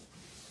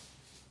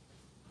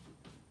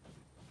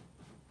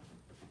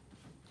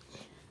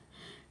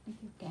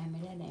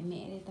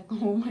ta có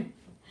hù mày.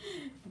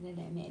 Để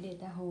mẹ để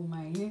ta hù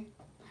mày nhé.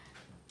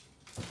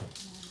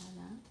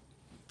 Đó.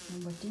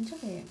 Nhân vật chính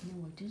xuất hiện.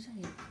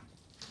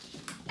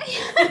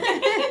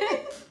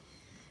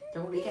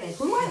 Trời ơi, cái này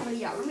thúi quá, phải đi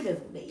dọn nó mới được.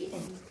 Đĩ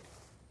này.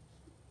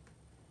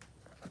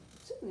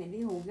 Suốt ngày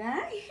đi hù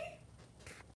gái.